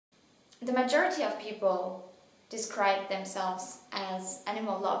the majority of people describe themselves as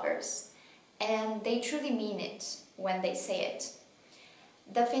animal lovers, and they truly mean it when they say it.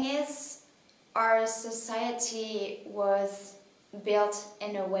 The thing is, our society was built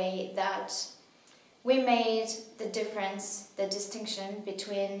in a way that we made the difference, the distinction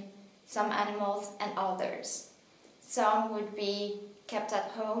between some animals and others. Some would be kept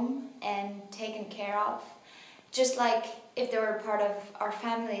at home and taken care of, just like if they were part of our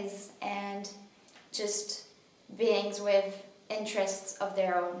families and just beings with interests of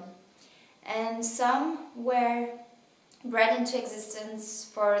their own. And some were bred into existence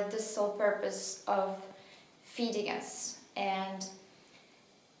for the sole purpose of feeding us. And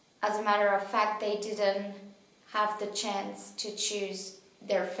as a matter of fact, they didn't have the chance to choose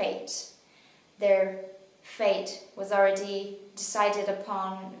their fate. Their fate was already decided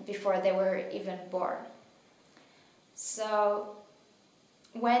upon before they were even born. So,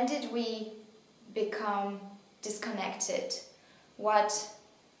 when did we become disconnected? What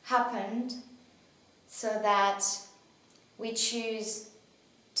happened so that we choose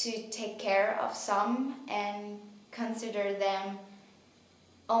to take care of some and consider them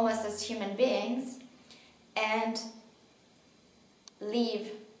almost as human beings and leave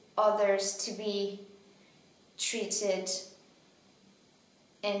others to be treated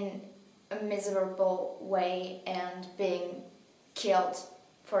in a miserable way and being killed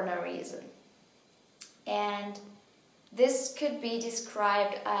for no reason? And this could be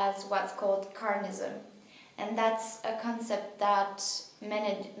described as what's called carnism, and that's a concept that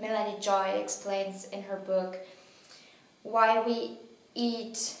Melanie Joy explains in her book, Why We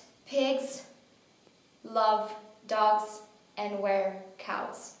Eat Pigs, Love Dogs, and Wear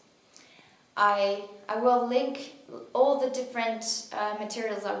Cows. I will link all the different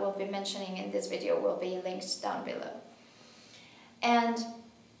materials I will be mentioning in this video will be linked down below. And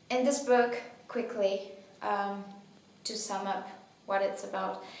in this book, quickly, to sum up what it's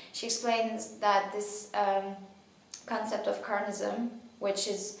about, she explains that this concept of carnism, which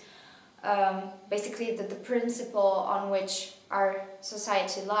is basically the principle on which our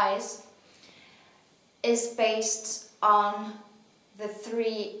society lies, is based on the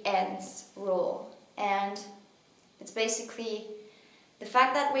 3 N's rule. And it's basically the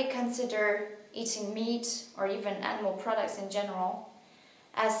fact that we consider eating meat or even animal products in general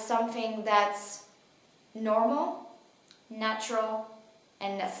as something that's normal, natural,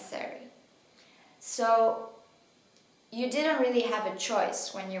 and necessary. So you didn't really have a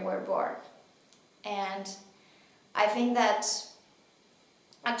choice when you were born. And I think that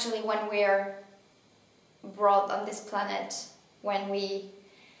actually when we're brought on this planet, when we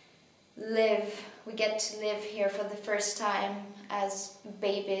get to live here for the first time as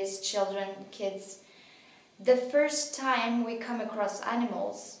babies, children, kids, the first time we come across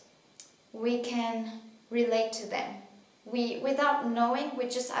animals, we can relate to them. Without knowing, we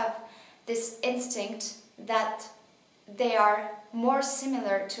just have this instinct that they are more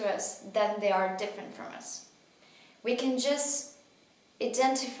similar to us than they are different from us. We can just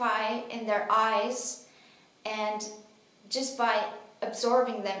identify in their eyes, and just by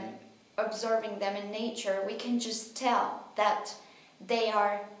observing them in nature, we can just tell that they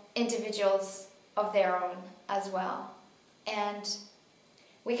are individuals of their own as well. And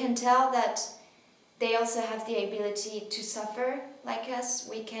we can tell that they also have the ability to suffer like us.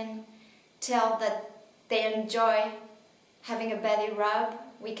 We can tell that they enjoy having a belly rub.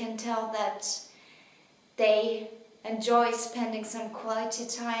 We can tell that they enjoy spending some quality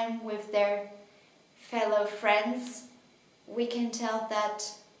time with their fellow friends. We can tell that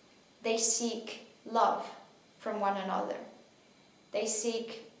they seek love from one another. They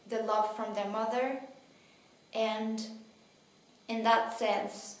seek the love from their mother, and in that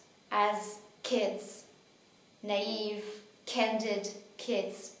sense, as kids, naive, candid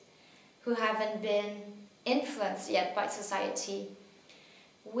kids who haven't been influenced yet by society,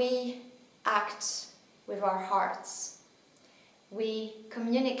 we act with our hearts. We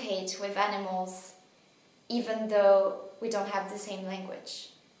communicate with animals even though we don't have the same language.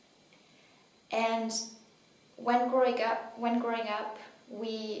 And when growing up,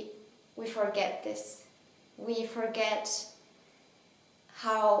 we forget this. We forget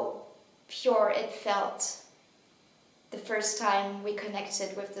how pure it felt the first time we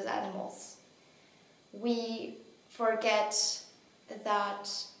connected with the animals. We forget that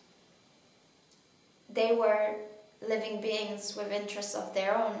they were living beings with interests of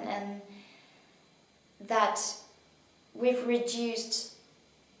their own, and that we've reduced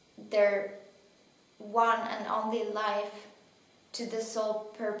their one and only life to the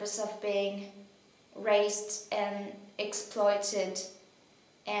sole purpose of being raised and exploited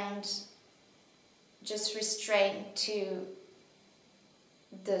and just restrained to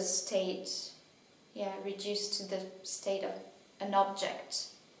the state, reduced to the state of an object.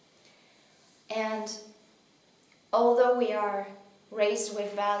 And although we are raised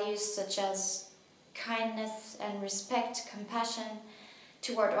with values such as kindness and respect, compassion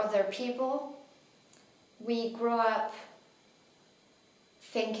toward other people, we grow up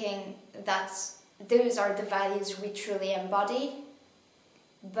thinking that those are the values we truly embody,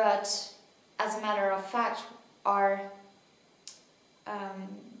 but as a matter of fact, our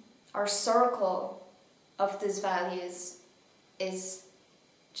circle of these values is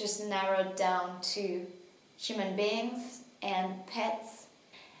just narrowed down to human beings and pets.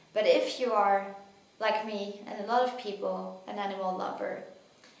 But if you are, like me and a lot of people, an animal lover,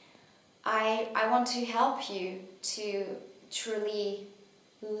 I want to help you to truly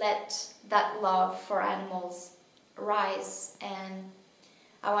let that love for animals rise, and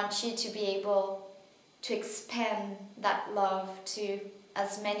I want you to be able to expand that love to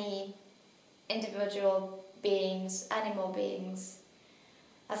as many individual beings, animal beings,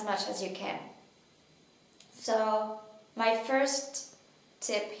 as much as you can. So my first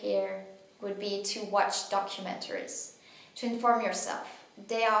tip here would be to watch documentaries, to inform yourself.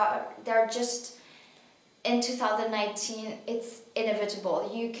 They're just, in 2019, it's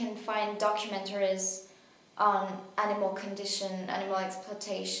inevitable. You can find documentaries on animal condition, animal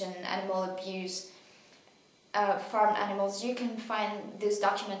exploitation, animal abuse, farm animals. You can find these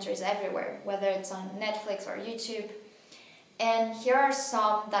documentaries everywhere, whether it's on Netflix or YouTube. And here are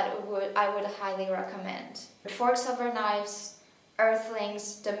some that I would highly recommend. Forks Over Knives,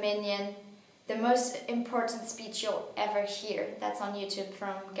 Earthlings, Dominion, The Most Important Speech You'll Ever Hear, that's on YouTube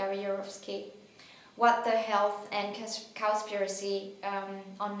from Gary Yourofsky. What the Health and Cowspiracy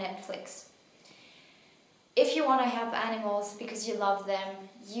on Netflix. If you want to help animals because you love them,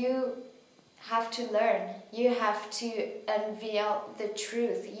 you have to learn. You have to unveil the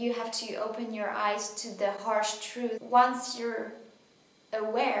truth. You have to open your eyes to the harsh truth. Once you're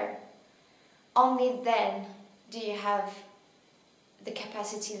aware, only then do you have the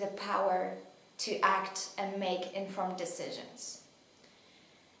capacity, the power to act and make informed decisions.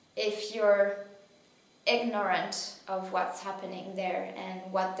 If you're ignorant of what's happening there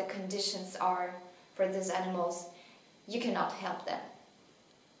and what the conditions are for these animals, you cannot help them.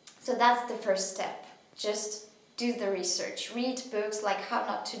 So that's the first step. Just do the research. Read books like How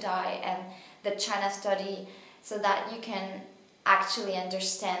Not to Die and the China Study so that you can actually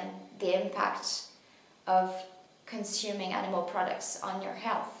understand the impact of consuming animal products on your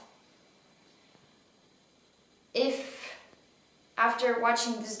health. If after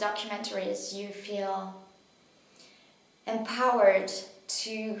watching these documentaries you feel empowered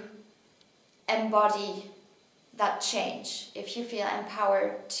to embody that change, if you feel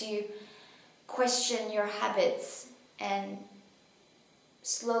empowered to question your habits and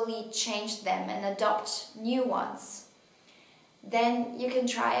slowly change them and adopt new ones, then you can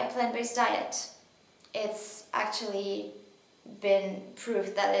try a plant-based diet. It's actually been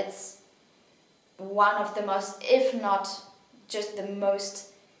proved that it's one of the most, if not just the most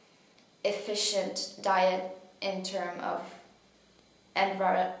efficient diet in terms of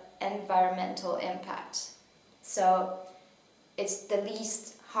environmental impact. So it's the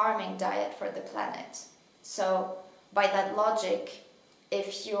least harming diet for the planet. So by that logic,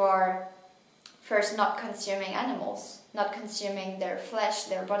 if you are first not consuming animals, not consuming their flesh,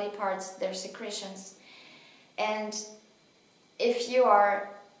 their body parts, their secretions, and if you are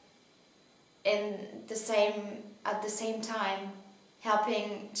at the same time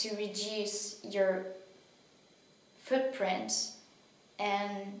helping to reduce your footprint,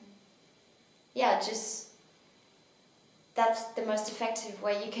 and just that's the most effective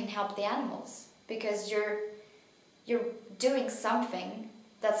way you can help the animals, because you're doing something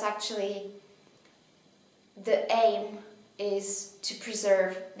that's actually, the aim is to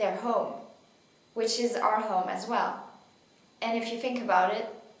preserve their home, which is our home as well. And if you think about it,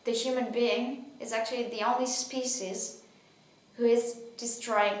 the human being is actually the only species who is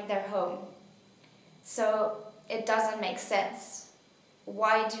destroying their home. So it doesn't make sense.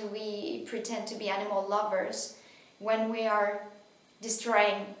 Why do we pretend to be animal lovers when we are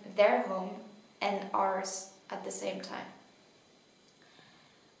destroying their home and ours at the same time?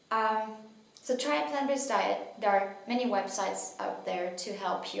 So try a plant-based diet. There are many websites out there to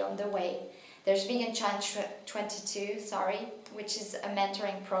help you on the way. There's Vegan Challenge 22, which is a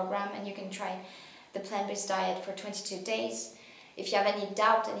mentoring program, and you can try the plant-based diet for 22 days. If you have any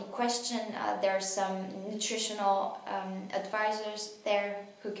doubt, any question, there are some nutritional advisors there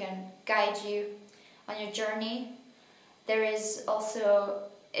who can guide you on your journey. There is also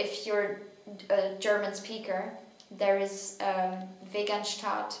if you're a German speaker, there is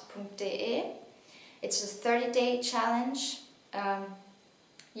veganstart.de. It's a 30-day challenge.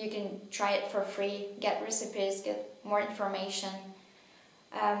 You can try it for free, get recipes, get more information.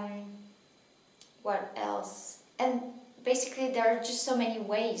 What else? And basically there are just so many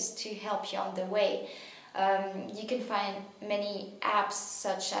ways to help you on the way. You can find many apps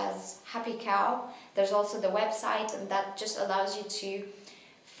such as Happy Cow. There's also the website, and that just allows you to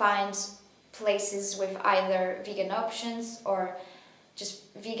find places with either vegan options or just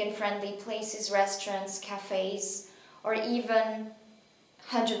vegan-friendly places, restaurants, cafes, or even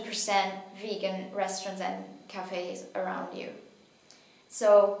 100% vegan restaurants and cafes around you.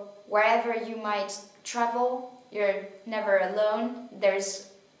 So wherever you might travel, you're never alone. There's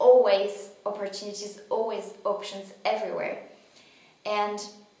always opportunities, always options everywhere. And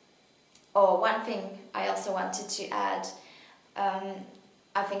one thing I also wanted to add,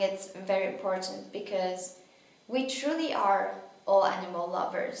 I think it's very important because we truly are all animal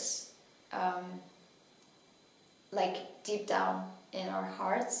lovers, like deep down in our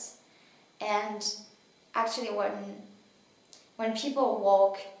hearts. And actually when people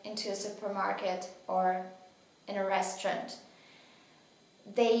walk into a supermarket or in a restaurant,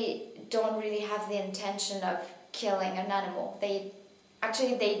 they don't really have the intention of killing an animal. They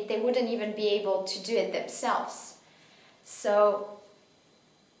wouldn't even be able to do it themselves. So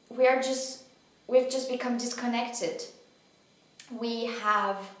we've just become disconnected. We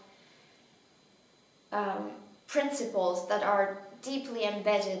have principles that are deeply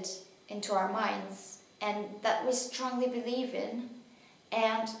embedded into our minds and that we strongly believe in,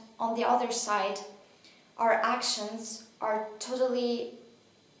 and on the other side, our actions are totally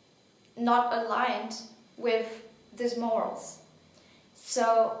not aligned with these morals.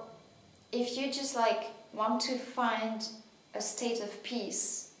 So if you just want to find a state of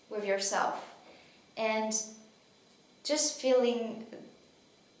peace with yourself and just feeling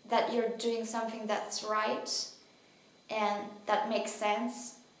that you're doing something that's right and that makes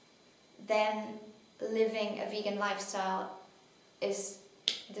sense, then living a vegan lifestyle is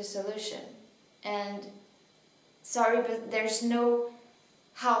the solution. And sorry, but there's no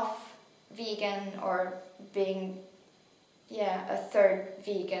half vegan or being a third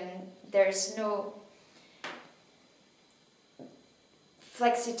vegan. There's no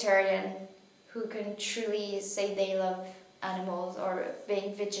flexitarian who can truly say they love animals, or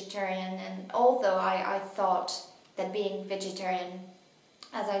being vegetarian. And although I thought that being vegetarian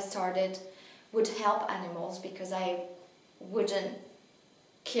as I started would help animals because I wouldn't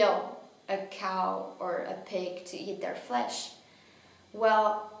kill a cow or a pig to eat their flesh,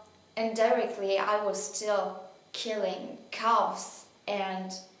 well, indirectly I was still killing calves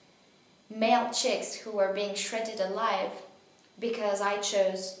and male chicks who were being shredded alive because I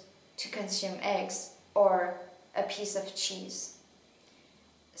chose to consume eggs or a piece of cheese.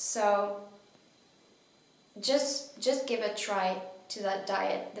 So just give a try to that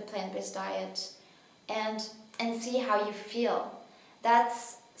diet, the plant-based diet, and see how you feel.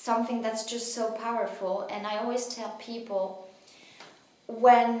 That's something that's just so powerful. And I always tell people,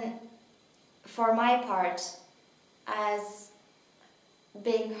 for my part, as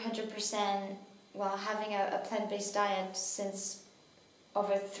being 100%, having a plant-based diet since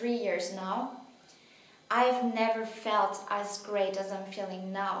over 3 years now, I've never felt as great as I'm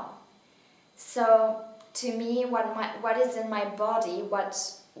feeling now. So to me, what is in my body,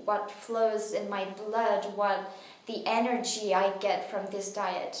 what flows in my blood, what the energy I get from this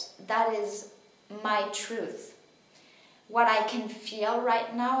diet, that is my truth. What I can feel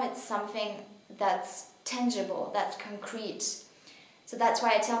right now, it's something that's tangible, that's concrete. So that's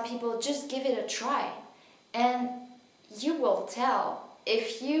why I tell people, just give it a try. And you will tell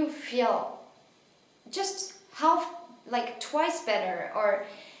if you feel just twice better, or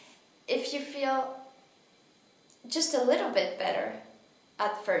if you feel just a little bit better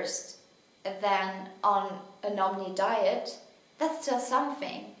at first than on an omni diet. That's still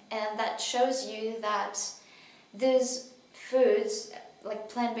something, and that shows you that these foods, like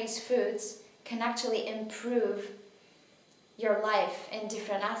plant-based foods, can actually improve your life in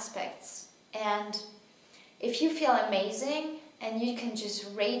different aspects. And if you feel amazing and you can just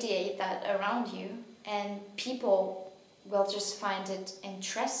radiate that around you, and people will just find it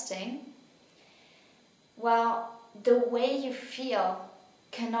interesting, well, the way you feel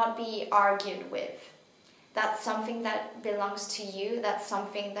cannot be argued with. That's something that belongs to you, that's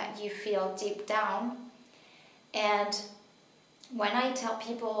something that you feel deep down. And when I tell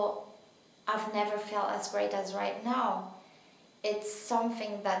people I've never felt as great as right now, it's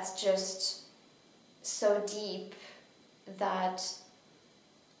something that's just so deep that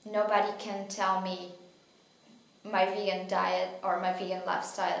nobody can tell me my vegan diet or my vegan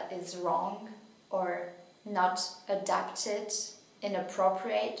lifestyle is wrong or not adapted,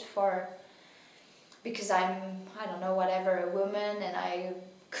 inappropriate for, because I'm, I don't know, whatever, a woman and I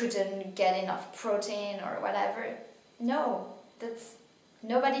couldn't get enough protein or whatever. No,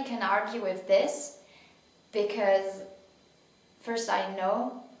 nobody can argue with this, because first I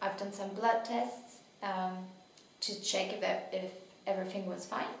know, I've done some blood tests to check if everything was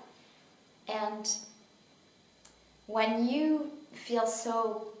fine. And when you feel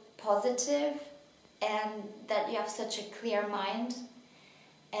so positive and that you have such a clear mind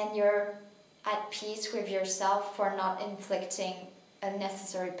and you're at peace with yourself for not inflicting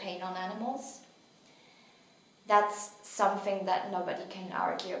unnecessary pain on animals, that's something that nobody can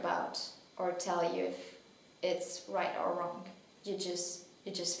argue about or tell you if it's right or wrong. You just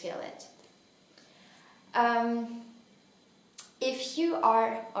feel it. If you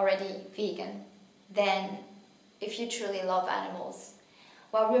are already vegan, then if you truly love animals,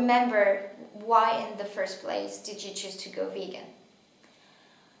 well, remember, why in the first place did you choose to go vegan?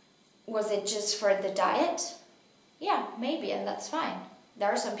 Was it just for the diet? Yeah, maybe, and that's fine. There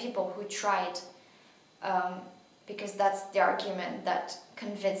are some people who tried because that's the argument that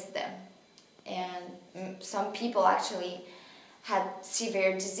convinced them. And some people actually had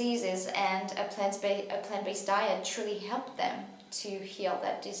severe diseases, and a plant-based diet truly helped them to heal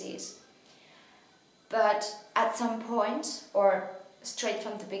that disease. But at some point, or straight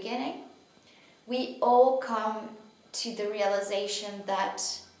from the beginning, we all come to the realization that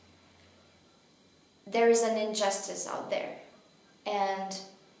there is an injustice out there. And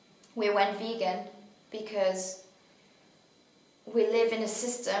we went vegan because we live in a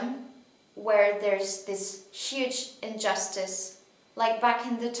system where there's this huge injustice, like back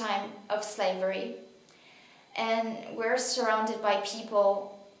in the time of slavery. And we're surrounded by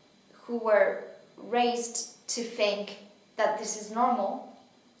people who were raised to think that this is normal.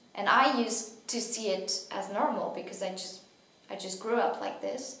 And I used to see it as normal because I just grew up like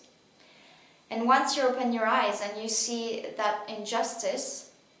this. And once you open your eyes and you see that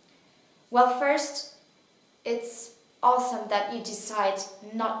injustice, well, first, it's awesome that you decide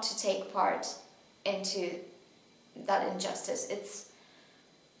not to take part into that injustice. It's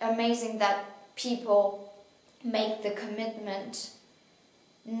amazing that people make the commitment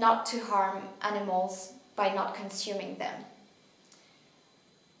not to harm animals by not consuming them.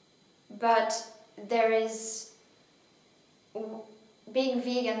 But there is, being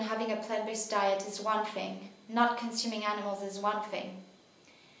vegan, having a plant-based diet is one thing, not consuming animals is one thing.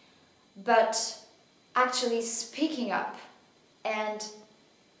 But actually speaking up and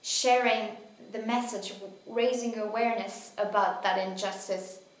sharing the message, raising awareness about that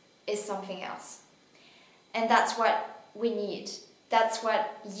injustice is something else. And that's what we need. That's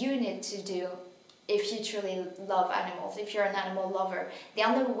what you need to do if you truly love animals, if you're an animal lover. The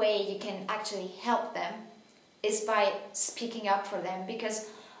only way you can actually help them is by speaking up for them, because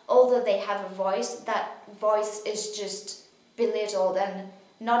although they have a voice, that voice is just belittled and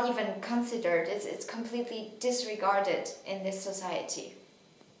not even considered. It's completely disregarded in this society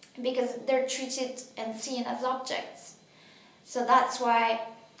because they're treated and seen as objects. So that's why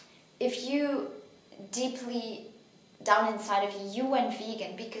if you deeply down inside of you went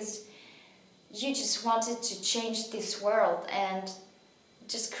vegan because you just wanted to change this world and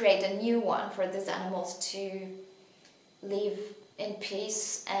just create a new one for these animals to live in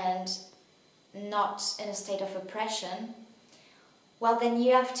peace and not in a state of oppression, well, then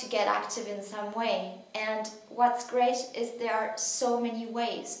you have to get active in some way. And what's great is there are so many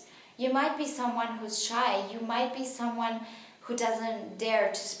ways. You might be someone who's shy. You might be someone who doesn't dare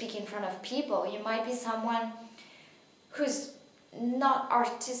to speak in front of people. You might be someone who's not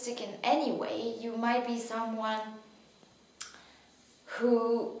artistic in any way. You might be someone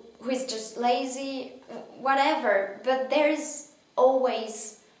who is just lazy, whatever. But there is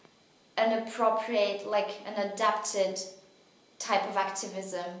always an appropriate, like an adapted type of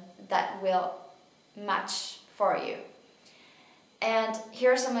activism that will match for you. And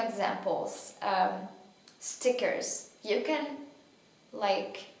here are some examples. Stickers. You can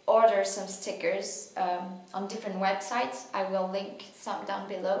order some stickers on different websites. I will link some down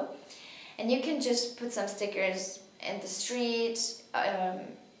below. And you can just put some stickers in the street,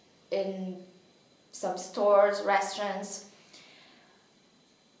 in some stores, restaurants,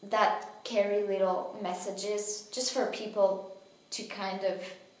 that carry little messages just for people to kind of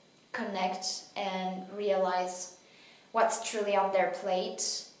connect and realize what's truly on their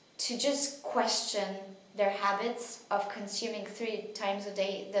plate, to just question their habits of consuming 3 times a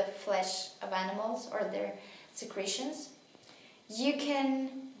day the flesh of animals or their secretions. You can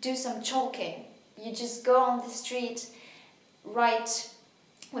do some chalking. You just go on the street, write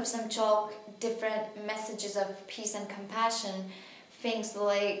with some chalk different messages of peace and compassion. Things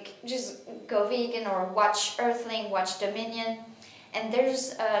like just go vegan or watch Earthling, watch Dominion. And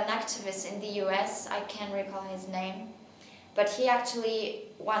there's an activist in the US, I can't recall his name, but he actually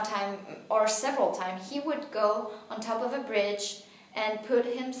one time or several times he would go on top of a bridge and put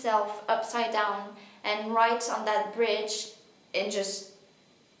himself upside down and write on that bridge in just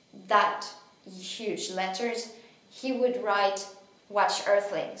that huge letters. He would write watch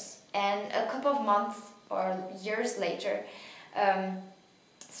Earthlings, and a couple of months or years later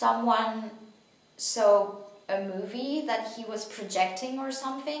someone saw a movie that he was projecting or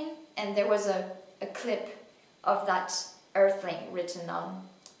something, and there was a clip of that Earthling written on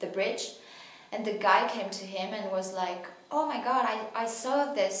the bridge, and the guy came to him and was like, oh my god, I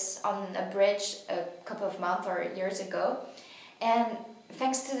saw this on a bridge a couple of months or years ago, and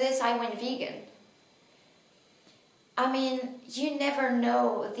thanks to this I went vegan. I mean, you never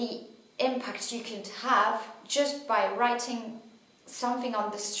know the impact you can have just by writing something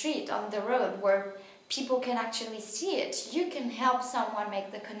on the street, on the road, where people can actually see it. You can help someone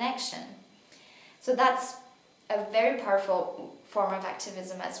make the connection. So that's a very powerful form of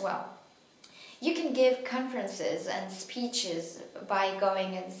activism as well. You can give conferences and speeches by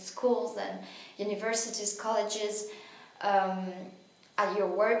going in schools and universities, colleges, at your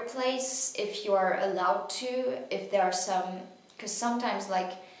workplace, if you are allowed to, if there are some, because sometimes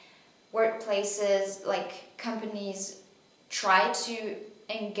like workplaces, like companies try to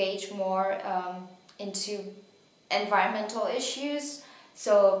engage more into environmental issues,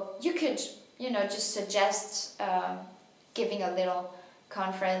 so you could, just suggest giving a little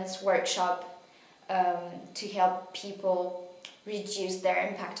conference, workshop to help people reduce their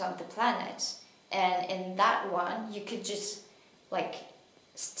impact on the planet. And in that one, you could just like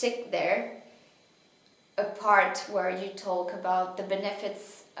stick there a part where you talk about the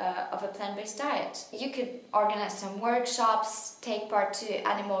benefits of a plant-based diet. You could organize some workshops, take part to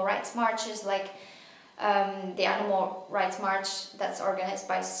animal rights marches, like the Animal Rights March that's organized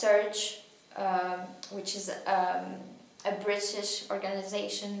by Surge, which is a British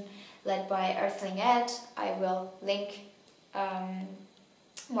organization led by Earthling Ed. I will link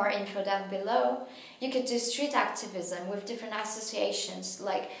more info down below. You could do street activism with different associations.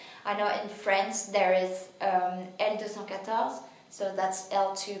 Like, I know in France there is L214, so that's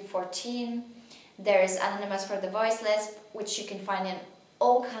L214. There is Anonymous for the Voiceless, which you can find in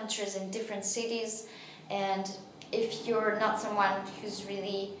all countries in different cities. And if you're not someone who's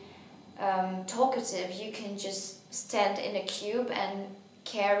really talkative, you can just stand in a cube and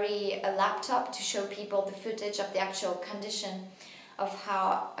carry a laptop to show people the footage of the actual condition of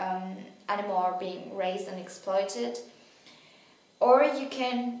how animals are being raised and exploited. Or you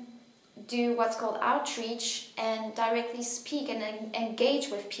can do what's called outreach and directly speak and engage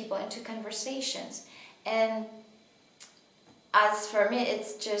with people into conversations. And as for me,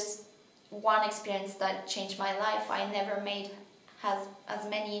 it's just one experience that changed my life. I never made as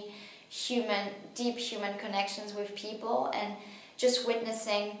many deep human connections with people, and just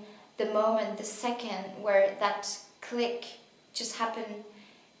witnessing the moment, the second where that click just happened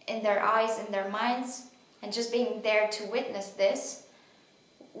in their eyes, in their minds, and just being there to witness this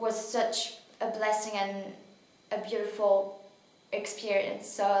was such a blessing and a beautiful experience.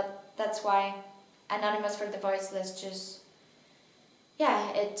 So that's why Anonymous for the Voiceless just,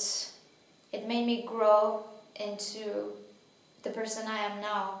 it made me grow into the person I am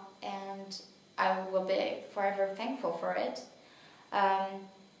now, and I will be forever thankful for it.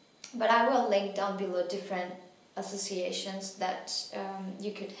 But I will link down below different associations that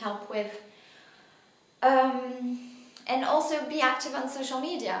you could help with. And also be active on social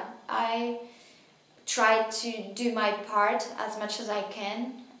media. I try to do my part as much as I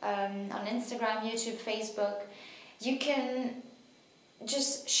can on Instagram, YouTube, Facebook. You can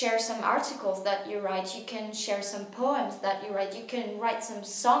just share some articles that you write. You can share some poems that you write. You can write some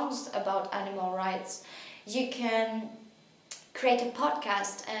songs about animal rights. You can create a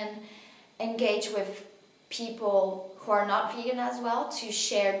podcast and engage with people who are not vegan as well to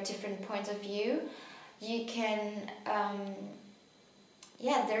share different points of view. You can,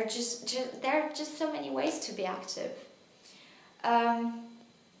 there are just so many ways to be active. And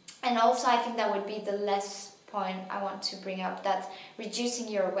also I think that would be the last point I want to bring up, that's reducing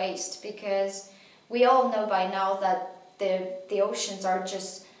your waste, because we all know by now that the oceans are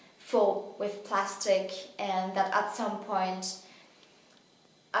just full with plastic, and that at some point,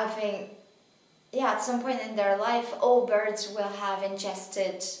 I think, at some point in their life, all birds will have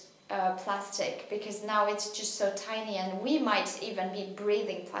ingested plastic, because now it's just so tiny, and we might even be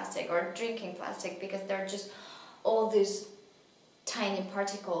breathing plastic or drinking plastic because there are just all these tiny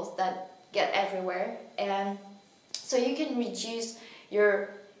particles that get everywhere. And so you can reduce your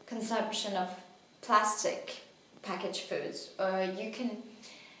consumption of plastic packaged foods. You can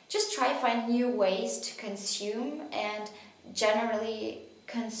just try to find new ways to consume and generally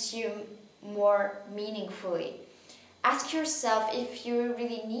consume more meaningfully. Ask yourself if you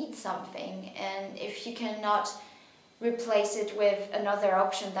really need something, and if you cannot replace it with another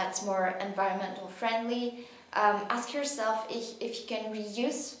option that's more environmental friendly. Ask yourself if you can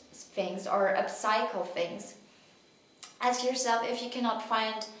reuse things or upcycle things. Ask yourself if you cannot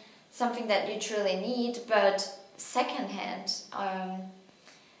find something that you truly need but secondhand.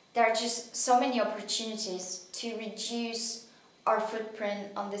 There are just so many opportunities to reduce our footprint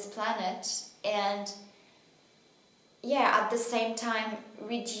on this planet, and at the same time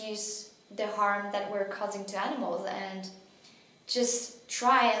reduce the harm that we're causing to animals, and just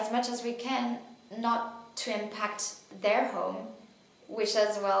try as much as we can not to impact their home, which is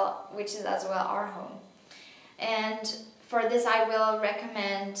as well our home. And for this I will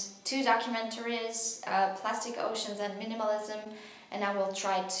recommend 2 documentaries, Plastic Oceans and Minimalism, and I will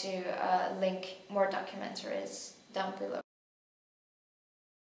try to link more documentaries down below.